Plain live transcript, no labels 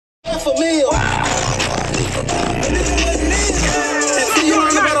half a meal. Until you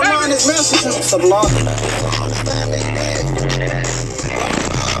learn about a line this message. It's a block.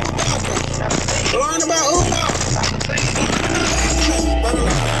 Learn about who?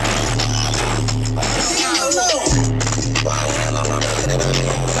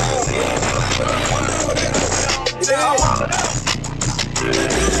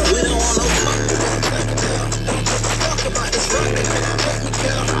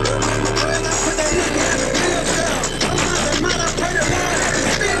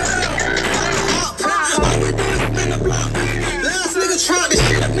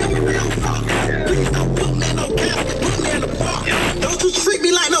 Don't you treat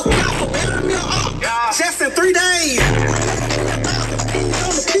me like no copper, man. Just in 3 days.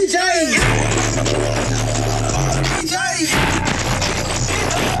 On the PJs. PJs.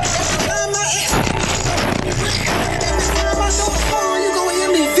 You go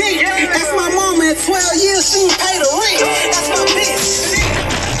MV. That's my mama in 12 years. She ain't paid the rent. That's my bitch.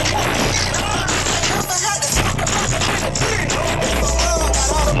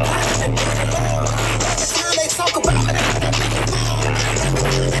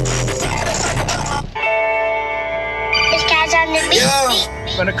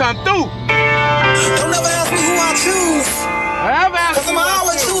 Gonna come through. Don't ever ask me who I choose. Cause I'ma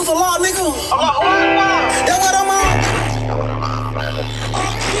always choose a law, nigga. That's what I'm on.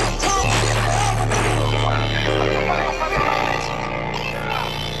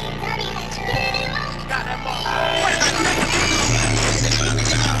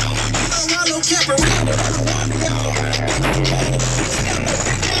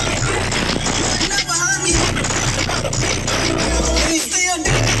 Never heard me.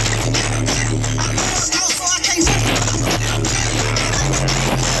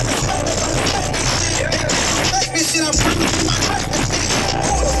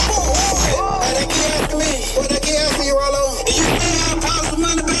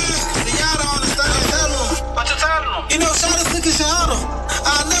 You know, Shawty's looking Shawty.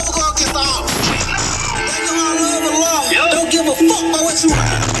 I'll never go against the odds. They know I love and law. Don't give a fuck about what you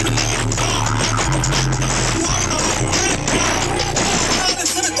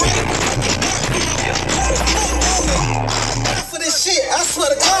for this shit, I swear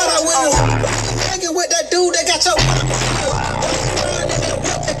to God I will. Hanging with that dude that got your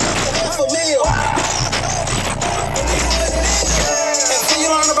for meal. Until you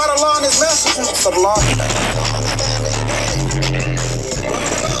learn about a law in this message, it's a law.